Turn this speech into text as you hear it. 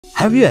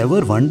Have you ever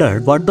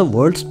wondered what the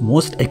world's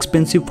most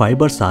expensive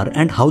fibers are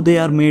and how they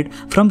are made?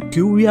 From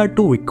Qiviut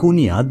to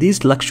Vicuna,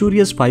 these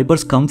luxurious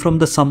fibers come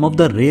from some of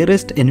the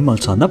rarest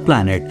animals on the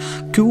planet.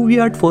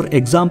 Qiviut, for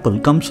example,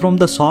 comes from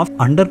the soft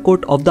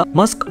undercoat of the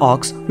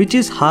muskox, which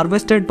is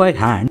harvested by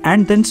hand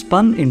and then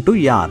spun into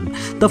yarn.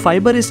 The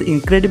fiber is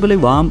incredibly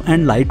warm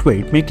and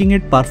lightweight, making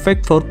it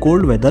perfect for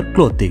cold weather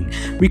clothing.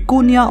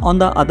 Vicuna, on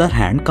the other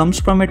hand, comes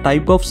from a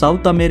type of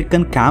South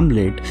American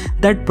camelid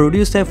that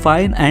produces a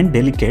fine and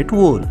delicate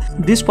wool.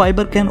 This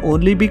fiber can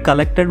only be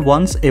collected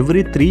once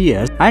every 3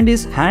 years and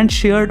is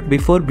hand-sheared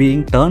before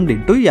being turned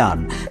into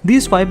yarn.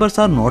 These fibers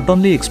are not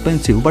only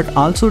expensive but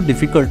also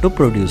difficult to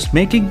produce,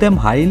 making them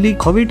highly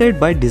coveted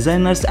by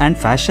designers and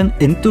fashion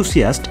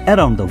enthusiasts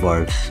around the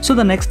world. So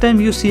the next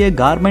time you see a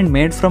garment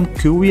made from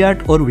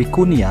Qiviut or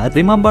Vicuna,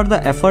 remember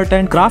the effort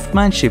and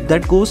craftsmanship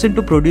that goes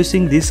into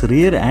producing these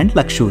rare and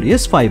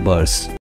luxurious fibers.